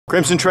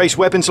Crimson Trace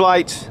weapons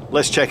lights,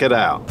 let's check it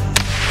out.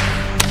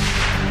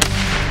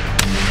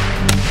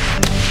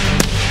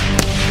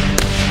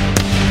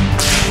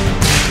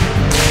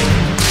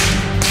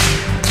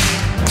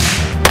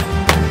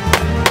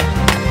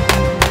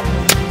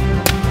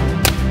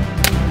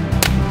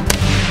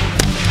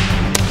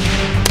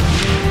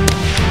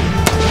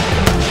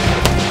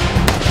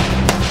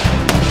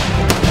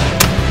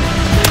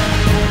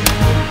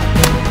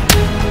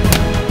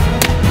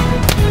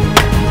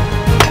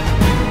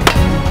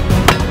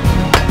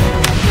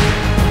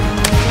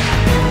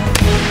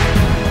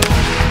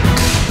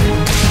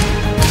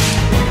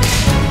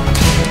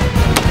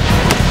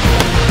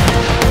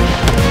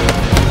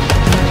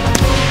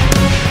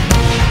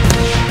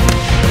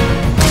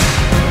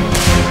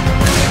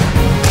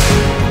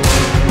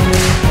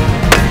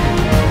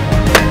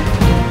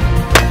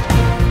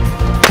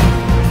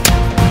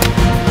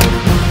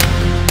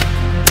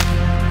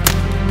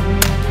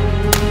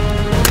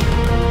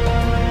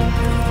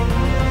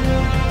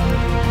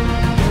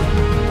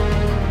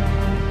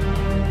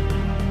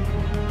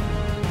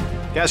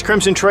 Guys,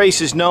 Crimson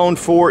Trace is known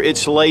for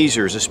its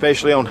lasers,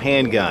 especially on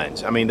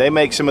handguns. I mean, they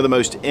make some of the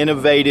most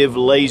innovative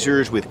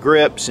lasers with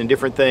grips and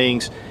different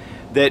things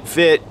that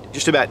fit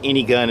just about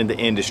any gun in the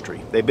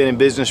industry. They've been in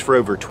business for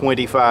over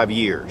 25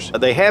 years.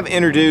 They have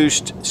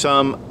introduced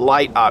some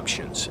light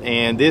options,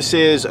 and this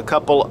is a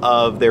couple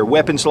of their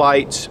weapons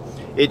lights.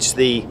 It's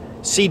the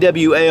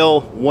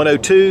CWL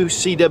 102,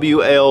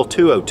 CWL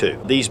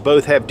 202. These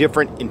both have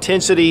different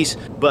intensities,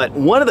 but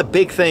one of the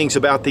big things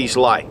about these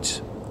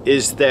lights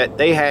is that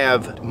they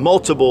have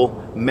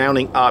multiple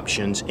mounting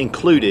options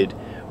included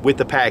with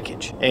the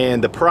package,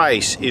 and the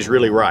price is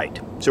really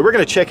right. So we're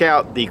going to check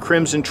out the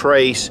Crimson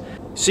Trace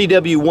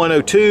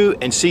CW102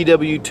 and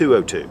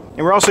CW202. And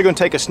we're also going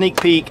to take a sneak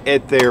peek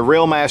at their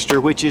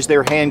Railmaster, which is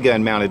their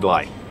handgun mounted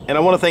light. And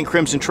I want to thank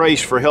Crimson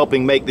Trace for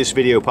helping make this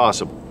video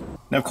possible.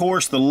 Now, of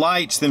course, the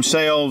lights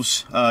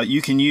themselves,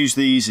 you can use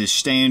these as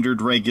standard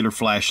regular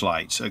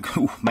flashlights.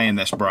 Oh, man,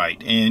 that's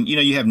bright. And, you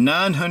know, you have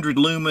 900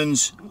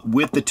 lumens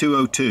with the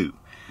 202.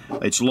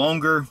 It's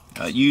longer,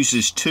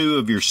 uses 2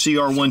 of your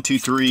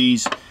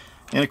CR123s,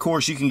 and, of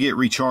course, you can get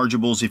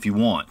rechargeables if you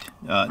want.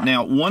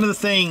 Now, one of the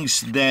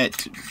things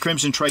that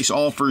Crimson Trace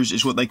offers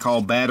is what they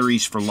call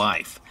batteries for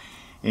life.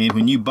 And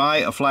when you buy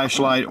a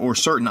flashlight or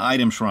certain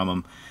items from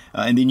them,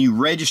 and then you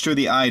register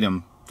the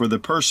item, for the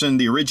person,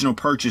 the original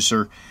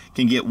purchaser,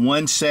 can get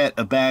 1 set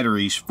of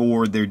batteries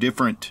for their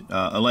different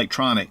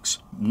electronics,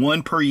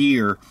 1 per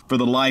year for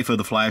the life of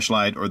the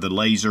flashlight or the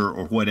laser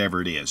or whatever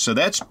it is. So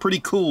that's pretty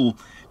cool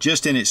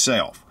just in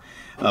itself.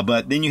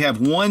 But then you have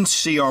 1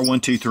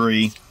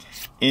 CR123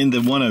 in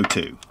the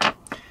 102.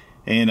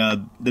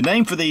 And the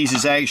name for these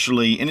is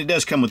actually, and it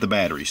does come with the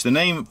batteries, the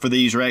name for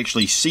these are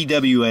actually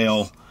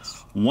CWL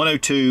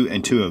 102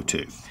 and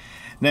 202.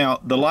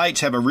 Now, the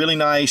lights have a really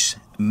nice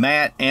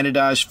matte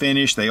anodized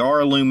finish. They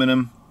are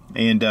aluminum,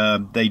 and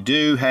they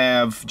do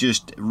have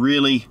just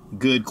really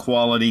good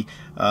quality.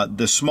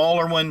 The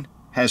smaller one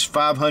has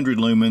 500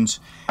 lumens,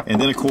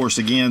 and then, of course,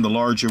 again, the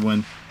larger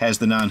one has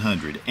the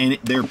 900. And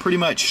they're pretty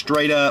much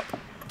straight up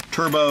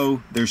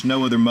turbo. There's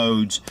no other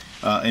modes.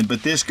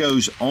 But this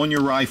goes on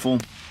your rifle,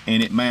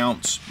 and it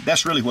mounts.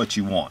 That's really what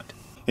you want.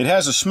 It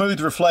has a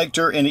smooth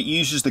reflector, and it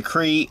uses the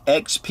Cree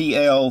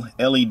XPL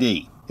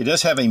LED. It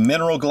does have a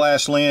mineral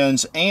glass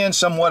lens and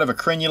somewhat of a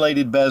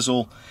crenulated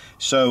bezel.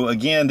 So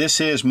again,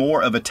 this is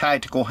more of a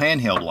tactical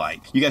handheld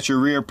light. You got your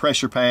rear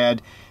pressure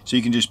pad, so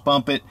you can just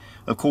bump it,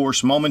 of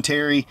course,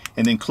 momentary,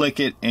 and then click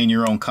it, and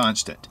you're on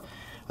constant.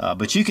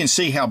 But you can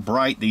see how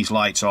bright these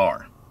lights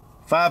are.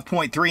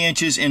 5.3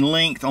 inches in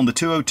length on the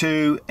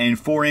 202 and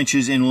 4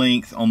 inches in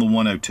length on the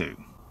 102.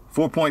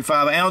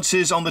 4.5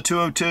 ounces on the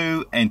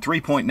 202 and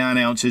 3.9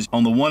 ounces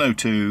on the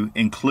 102,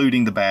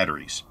 including the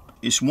batteries.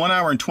 It's 1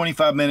 hour and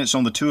 25 minutes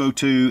on the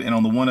 202, and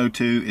on the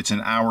 102 it's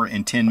 1 hour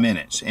and 10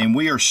 minutes. And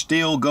we are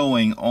still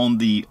going on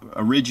the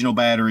original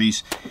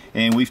batteries,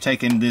 and we've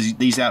taken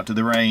these out to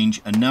the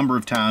range a number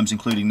of times,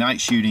 including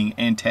night shooting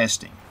and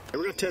testing.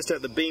 We're going to test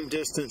out the beam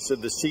distance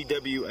of the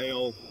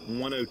CWL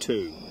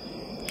 102.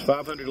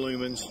 500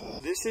 lumens.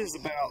 This is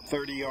about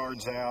 30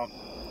 yards out.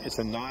 It's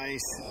a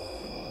nice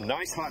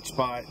hot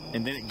spot,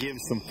 and then it gives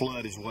some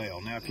flood as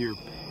well. Now, if you're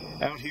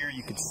out here,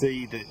 you can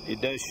see that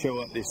it does show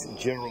up this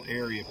general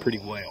area pretty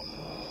well.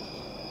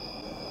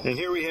 And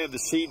here we have the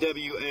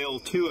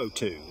CWL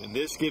 202, and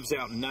this gives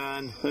out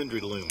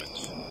 900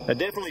 lumens.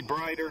 Definitely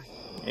brighter,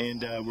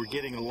 and we're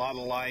getting a lot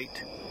of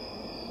light.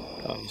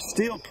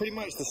 Still pretty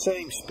much the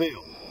same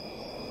spill.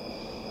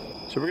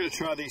 So we're going to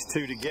try these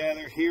two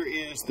together. Here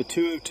is the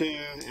 202,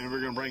 and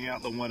we're going to bring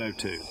out the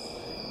 102.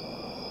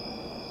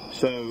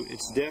 So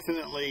it's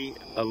definitely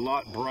a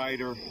lot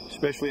brighter,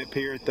 especially up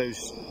here at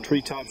those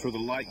treetops where the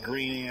light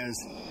green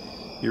is.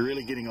 You're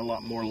really getting a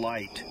lot more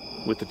light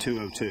with the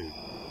 202.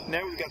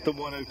 Now we've got the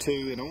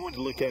 102, and I wanted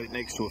to look at it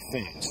next to a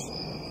fence.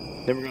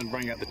 Then we're going to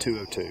bring out the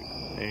 202,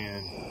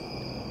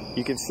 and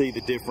you can see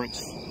the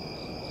difference.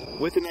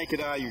 With the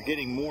naked eye, you're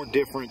getting more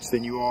difference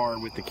than you are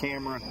with the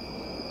camera.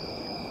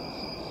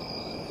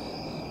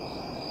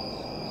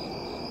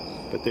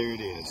 but there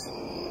it is.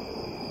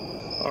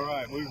 All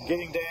right, we're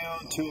getting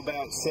down to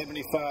about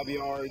 75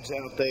 yards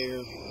out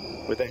there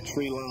with that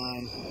tree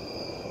line.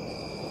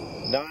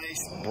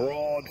 Nice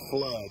broad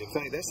flood. In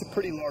fact, that's a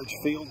pretty large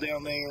field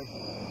down there,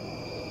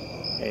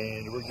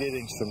 and we're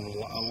getting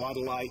a lot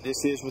of light.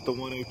 This is with the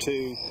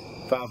 102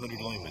 500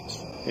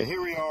 lumens. And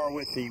here we are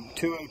with the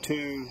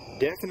 202,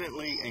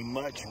 definitely a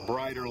much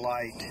brighter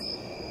light.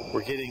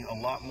 We're getting a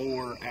lot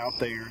more out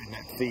there in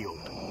that field.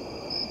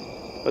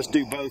 Let's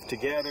do both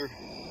together.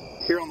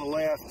 Here on the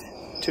left,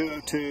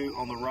 202,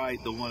 on the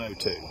right, the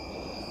 102.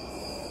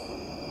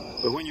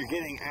 But when you're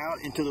getting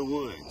out into the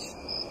woods,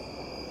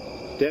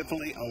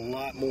 definitely a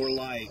lot more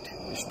light,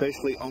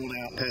 especially on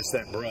out past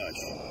that brush.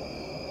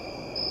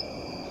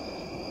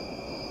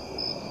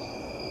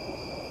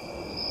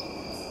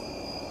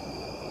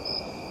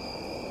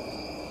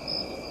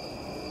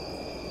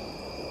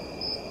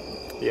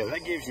 Yeah,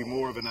 that gives you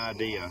more of an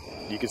idea.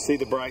 You can see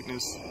the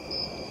brightness.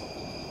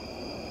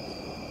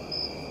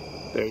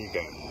 There you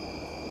go.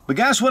 But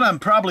guys, what I'm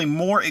probably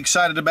more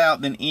excited about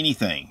than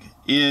anything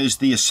is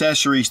the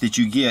accessories that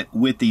you get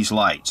with these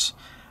lights.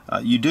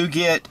 You do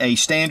get a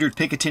standard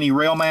Picatinny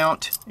rail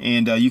mount,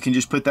 and you can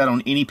just put that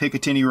on any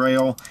Picatinny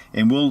rail,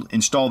 and we'll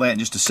install that in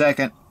just a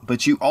second.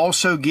 But you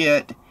also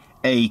get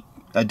a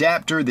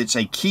adapter that's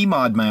a key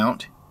mod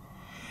mount,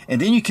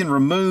 and then you can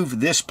remove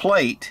this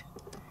plate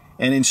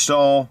and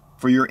install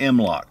for your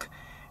M-Lock.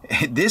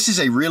 This is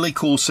a really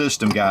cool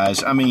system,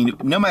 guys. I mean,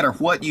 no matter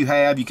what you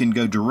have, you can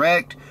go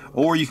direct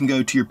or you can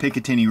go to your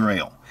Picatinny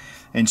rail.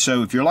 And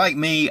so if you're like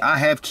me, I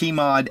have key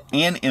mod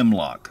and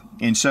M-Lock.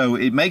 And so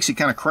it makes it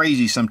kind of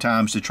crazy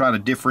sometimes to try to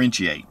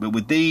differentiate. But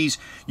with these,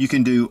 you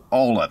can do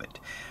all of it.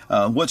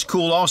 What's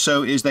cool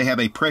also is they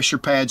have a pressure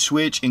pad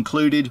switch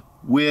included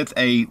with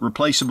a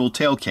replaceable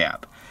tail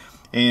cap.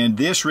 And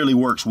this really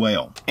works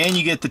well. And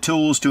you get the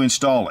tools to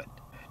install it.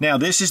 Now,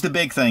 this is the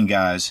big thing,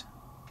 guys.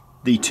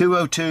 The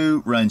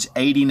 202 runs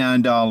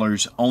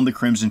 $89 on the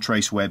Crimson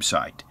Trace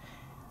website.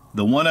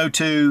 The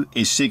 102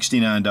 is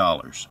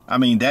 $69. I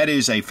mean, that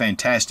is a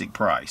fantastic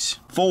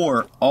price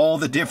for all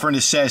the different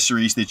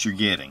accessories that you're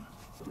getting.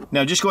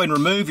 Now, just go ahead and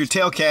remove your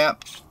tail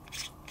cap.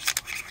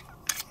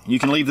 You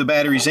can leave the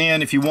batteries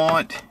in if you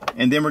want,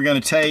 and then we're going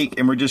to take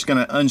and we're just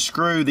going to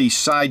unscrew these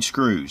side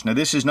screws. Now,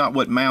 this is not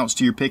what mounts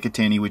to your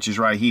Picatinny, which is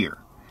right here.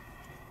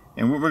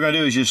 And what we're going to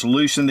do is just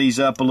loosen these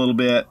up a little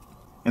bit.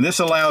 And this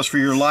allows for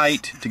your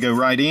light to go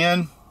right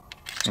in,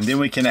 and then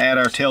we can add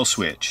our tail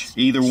switch,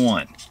 either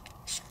one.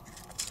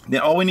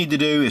 Then all we need to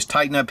do is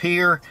tighten up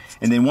here,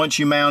 and then once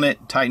you mount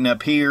it, tighten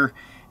up here,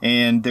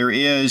 and there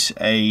is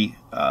a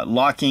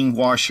locking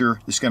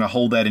washer that's going to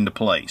hold that into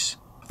place.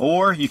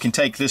 Or you can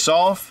take this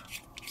off,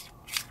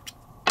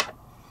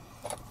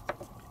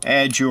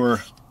 add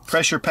your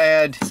pressure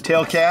pad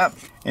tail cap,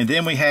 and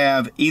then we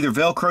have either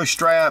Velcro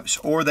straps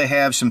or they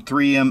have some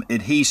 3M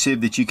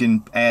adhesive that you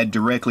can add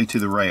directly to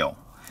the rail.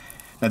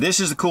 Now,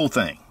 this is the cool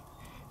thing.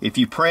 If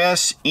you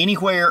press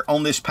anywhere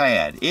on this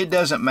pad, it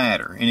doesn't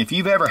matter. And if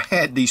you've ever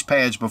had these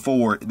pads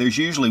before, there's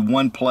usually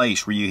one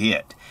place where you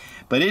hit.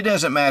 But it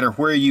doesn't matter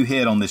where you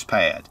hit on this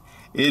pad.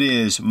 It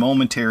is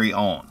momentary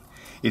on.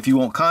 If you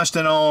want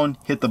constant on,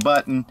 hit the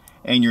button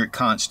and you're at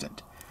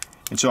constant.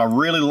 And so I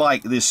really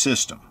like this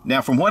system.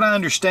 Now, from what I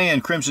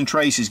understand, Crimson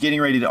Trace is getting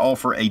ready to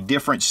offer a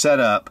different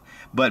setup,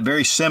 but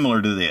very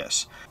similar to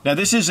this. Now,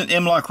 this is an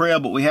M-Lock rail,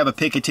 but we have a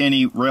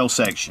Picatinny rail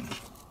section.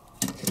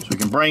 So we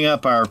can bring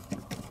up our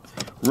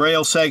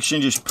rail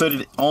section, just put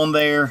it on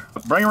there.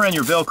 Bring around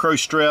your Velcro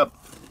strip.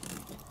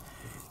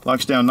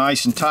 Locks down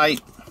nice and tight.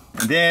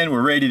 And then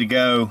we're ready to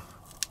go.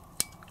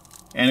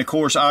 And of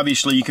course,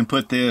 obviously, you can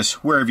put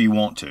this wherever you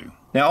want to.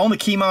 Now, on the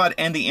key mod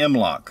and the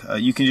M-Lock,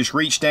 you can just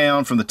reach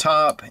down from the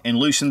top and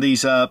loosen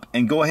these up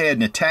and go ahead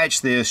and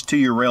attach this to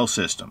your rail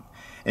system.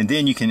 And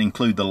then you can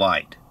include the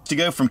light. To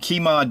go from key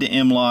mod to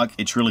M-Lock,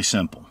 it's really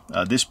simple.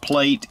 This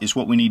plate is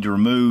what we need to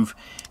remove,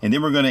 and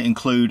then we're going to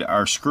include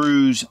our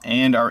screws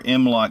and our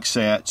M-Lock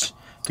sets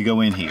to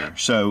go in here.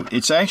 So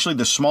it's actually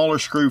the smaller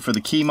screw for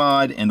the key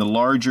mod and the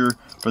larger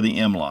for the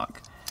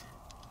M-Lock.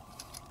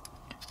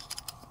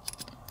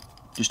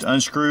 Just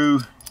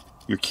unscrew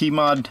your key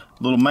mod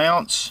little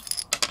mounts,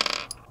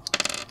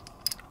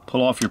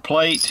 pull off your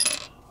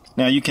plate.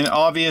 Now you can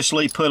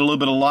obviously put a little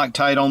bit of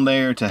Loctite on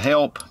there to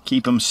help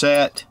keep them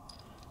set.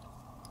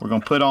 We're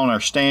going to put on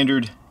our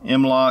standard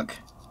M-Lock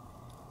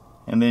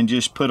and then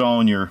just put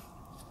on your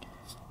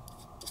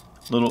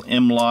little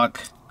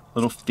M-Lock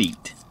little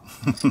feet.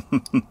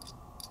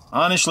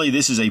 Honestly,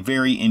 this is a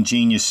very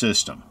ingenious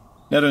system.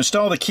 Now, to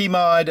install the key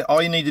mod,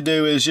 all you need to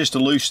do is just to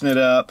loosen it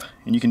up,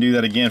 and you can do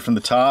that again from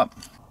the top.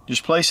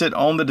 Just place it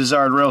on the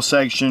desired rail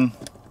section,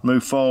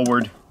 move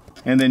forward,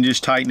 and then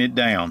just tighten it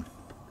down.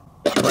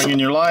 Bring in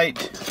your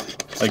light.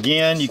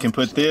 Again, you can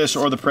put this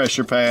or the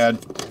pressure pad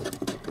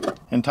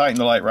and tighten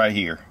the light right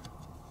here.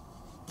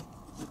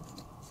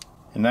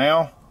 And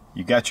now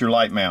you got your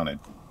light mounted.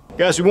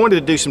 Guys, we wanted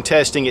to do some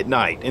testing at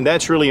night, and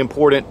that's really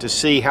important to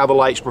see how the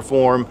lights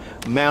perform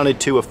mounted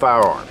to a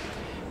firearm.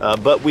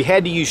 But we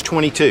had to use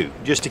 22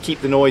 just to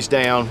keep the noise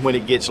down when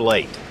it gets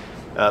late.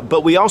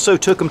 But we also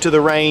took them to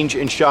the range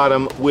and shot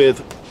them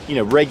with, you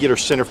know, regular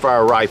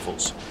centerfire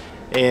rifles.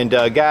 And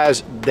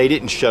guys, they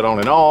didn't shut on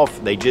and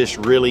off, they just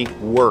really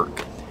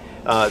work.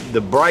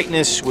 The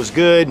brightness was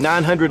good,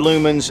 900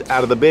 lumens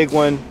out of the big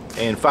one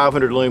and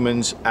 500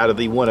 lumens out of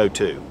the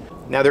 102.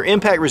 Now they're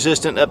impact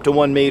resistant up to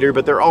 1 meter,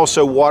 but they're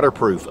also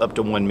waterproof up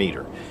to 1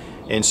 meter.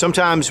 And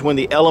sometimes when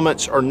the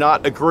elements are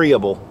not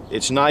agreeable,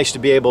 it's nice to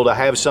be able to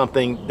have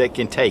something that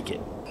can take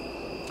it.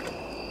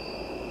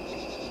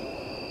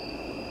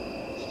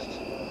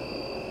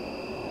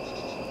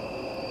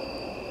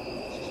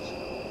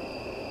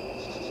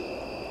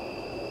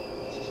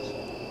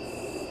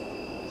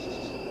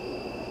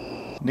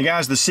 Now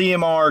guys, the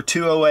CMR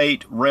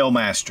 208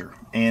 Railmaster,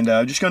 and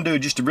I'm just going to do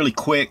just a really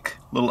quick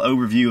little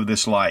overview of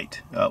this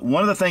light.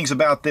 One of the things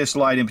about this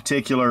light in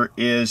particular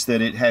is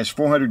that it has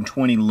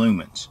 420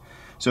 lumens,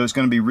 so it's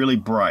going to be really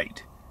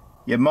bright.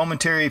 You have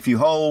momentary if you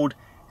hold,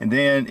 and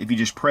then if you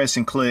just press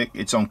and click,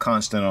 it's on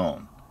constant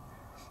on.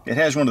 It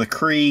has one of the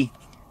Cree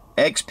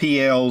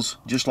XPLs,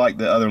 just like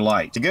the other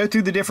lights. To go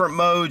through the different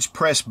modes,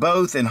 press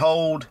both and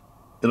hold.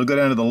 It'll go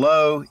down to the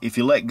low. If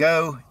you let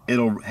go,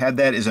 it'll have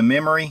that as a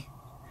memory.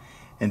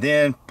 And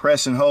then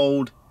press and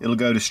hold, it'll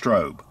go to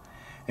strobe.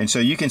 And so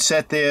you can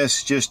set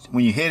this, just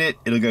when you hit it,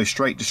 it'll go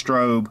straight to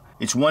strobe.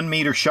 It's 1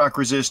 meter shock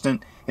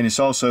resistant, and it's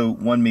also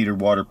 1 meter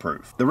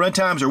waterproof. The run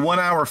times are 1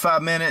 hour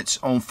 5 minutes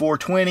on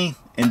 420,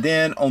 and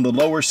then on the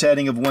lower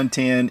setting of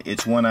 110,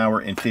 it's 1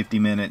 hour and 50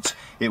 minutes.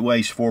 It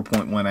weighs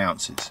 4.1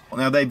 ounces.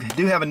 Now they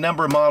do have a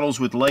number of models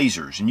with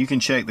lasers, and you can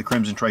check the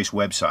Crimson Trace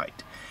website.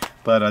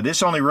 But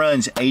this only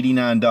runs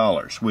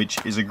 $89, which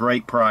is a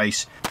great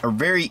price. A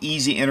very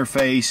easy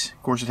interface.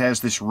 Of course, it has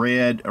this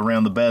red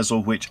around the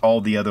bezel, which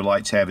all the other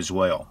lights have as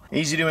well.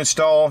 Easy to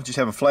install, just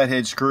have a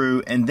flathead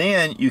screw, and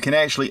then you can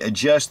actually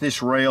adjust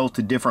this rail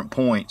to different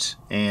points,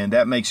 and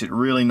that makes it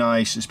really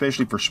nice,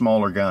 especially for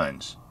smaller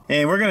guns.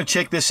 And we're going to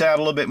check this out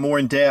a little bit more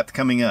in depth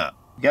coming up.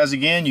 Guys,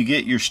 again, you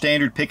get your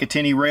standard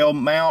Picatinny rail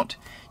mount,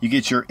 you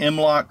get your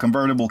M-LOK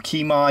convertible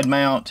key mod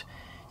mount,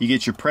 you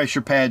get your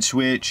pressure pad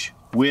switch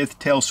with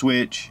tail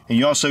switch, and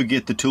you also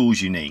get the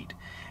tools you need.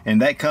 And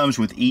that comes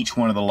with each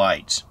one of the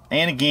lights.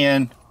 And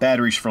again,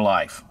 batteries for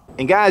life.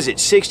 And guys,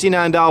 it's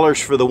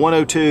 $69 for the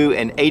 102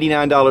 and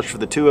 $89 for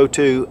the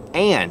 202,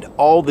 and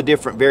all the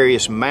different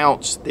various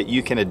mounts that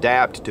you can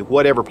adapt to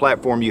whatever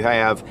platform you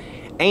have,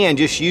 and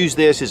just use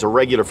this as a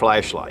regular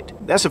flashlight.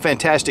 That's a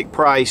fantastic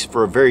price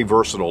for a very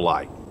versatile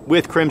light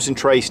with Crimson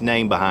Trace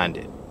name behind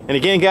it. And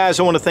again, guys,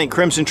 I want to thank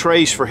Crimson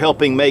Trace for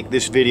helping make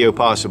this video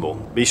possible.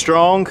 Be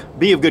strong,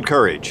 be of good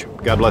courage.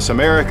 God bless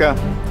America.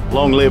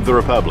 Long live the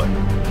Republic.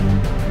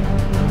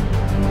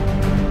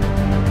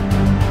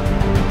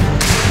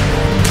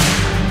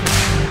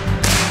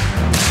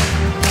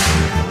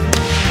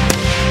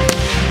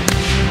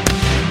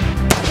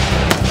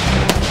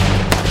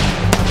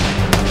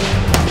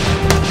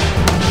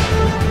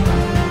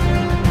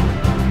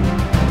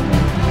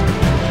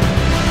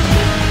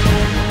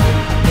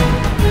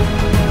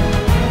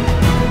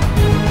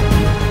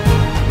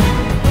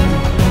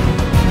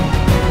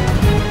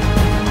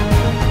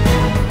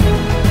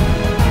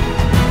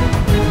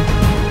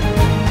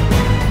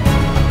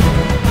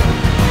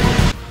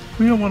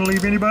 We don't want to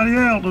leave anybody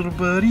out, little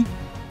buddy.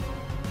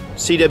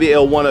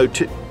 CWL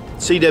 102,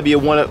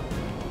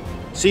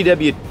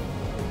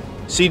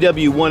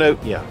 CW10,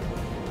 yeah.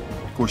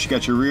 Of course, you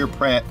got your rear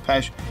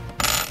pass.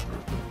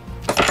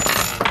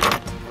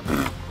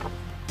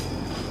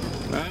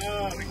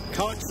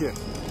 Caught you.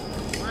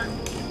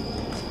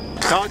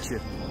 Caught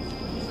you.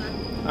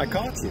 I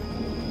caught you.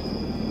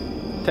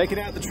 Taking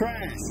out the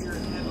trash.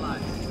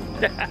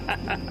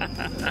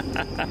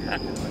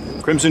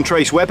 Crimson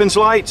Trace weapons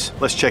lights,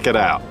 let's check it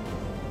out.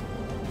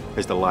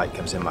 As the light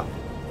comes in my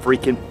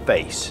freaking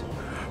face.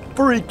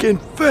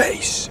 Freaking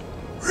face!